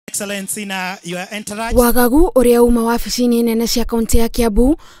Excellency na your entourage. Wagagu uria uma waficini nene cia kaunti ya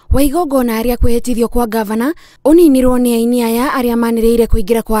Kiambu wa igongona aria kwihitithio kwa gavana uninirwo ni aini aya aria maniriire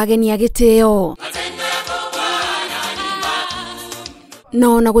kuingira kwa ageni a gitio.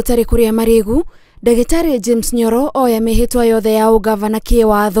 No na gutari kuria marigu ndagitari James Nyoro oya mihitwa yothe ya ugavana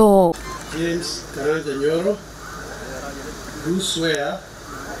kiwatho. James Karanja Nyoro, do swear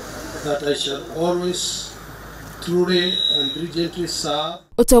that I shall always truly and diligently serve.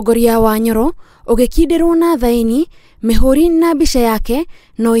 Utongoria wa Nyoro ugikindirwo na thaini mihuri na mbica yake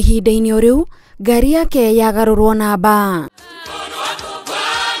no ihinda-ini riu ngari yake yagarurwo namba.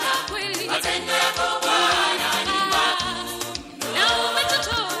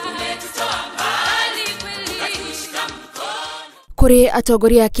 Kuri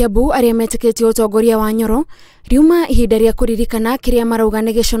atongoria a Kiambu aria metikĩtie utongoria wa Nyoro riuma ihinda ria kuririkana kiria marauga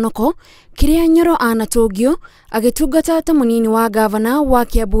ni giconoko kiria Nyoro anatungio agitungata ta munini wa gavana wa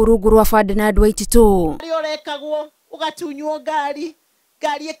Kiambu rungu rwa Ferdinand Waititu. Urekagwo ugatunywo ngari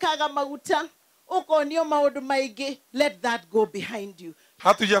ikaga maguta ukonio maundu maingi, let that go behind you.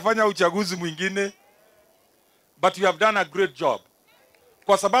 Hatujafanya uchaguzi mwingine, but you have done a great job,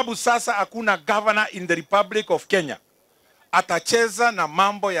 kwa sababu sasa hakuna governor in the Republic of Kenya atacheza na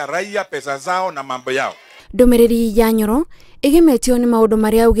mambo ya raia, pesa zao na mambo yao. Ndumiriri ya Nyoro igemetio ni maundu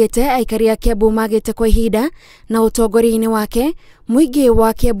maria augite aikari a Kiambu magite kwa ihinda na utongoria-ini wake muingi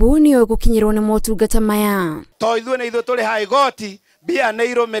wa Kiambu ni ugukinyirwo ni motungata maya. To ithuĩ nĩ ithuĩ tũrĩ ha igoti mbia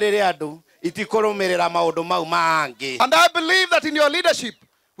nĩ irũmĩrĩre andũ itikũrũmĩrĩra maũndũ mau mangĩ. And I believe that in your leadership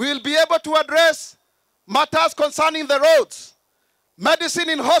we will be able to address matters concerning the roads, medicine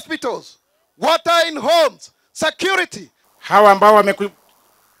in hospitals, water in homes, security. Hawa ambao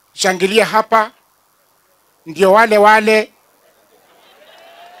wamekushangilia hapa ndio wale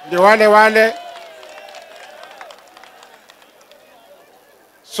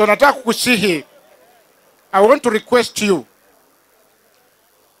so nataka kukusihi, I want to request you,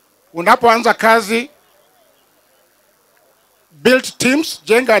 unapoanza kazi build teams,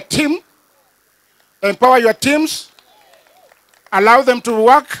 jenga team, empower your teams, allow them to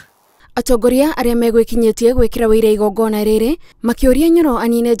work. Atongoria aria megwikinyitie gwikira wira igongona riri makiuria Nyoro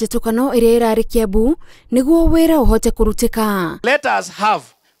anine njetukano iria irari Kiambu niguo wira uhote kurutika. Let us have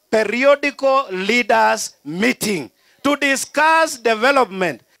periodical leaders meeting to discuss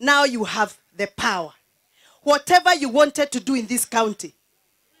development. Now you have the power. Whatever you wanted to do in this county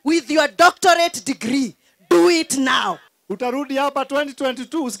with your doctorate degree, do it now. Utarudi hapa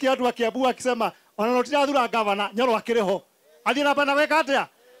 2022 usikia watu wa Kiambu akisema wanalotira thura gavana Nyoro akiriho athi na bana weka atia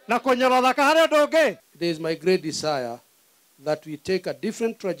na konyora kahare doge. It is my great desire that we take a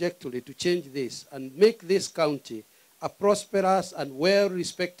different trajectory to change this and make this county a prosperous and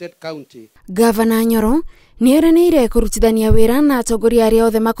well-respected county. Gavana Nyoro ni eranĩire kurutithania wira na atongoria aria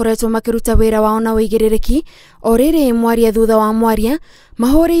othe makoretwo makiruta wira wao na wĩigĩrĩrĩki o rĩrĩ mwaria thutha wa mwaria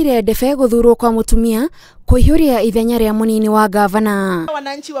mahũrĩire ndebe guthurwo kwa mutumia kuihũria ithenya ria munini wa gavana.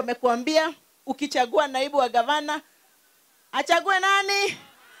 Wananchi wamekuambia ukichagua naibu wa gavana achague nani?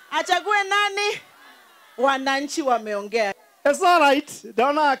 Achague nani? Wananchi wameongea. It's all right.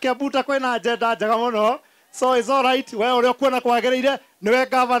 Dona Kiambu ta kwena agenda njega muno. So it's all right. Wewe uria kuona kwagĩrĩire niwe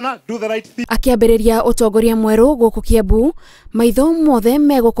governor, do the right thing. Akiambĩrĩria utongoria mweru guku Kiambu maitho mothe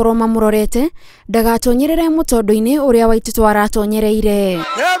megukorwo mamurorete ndagatonyerere mutondo-ini uria Waititu aratonyereire.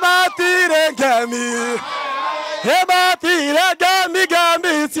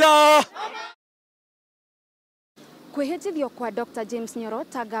 Kwihitithio kwa Dr. James Nyoro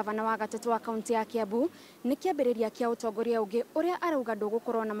ta gavana wa gatatu wa kaunti ya Kiambu ni kiambĩrĩria kia utongoria ungi uria arauga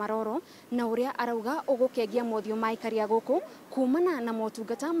ndugukorwo na maroro na uria arauga ugukengia mothio maikaria guku kumana na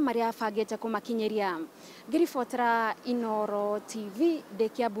motungata maria abangite kumakinyeria. Ngiribotera Inooro TV de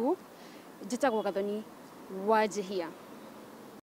Kiambu, njitagwo Gathoni wa Jihia.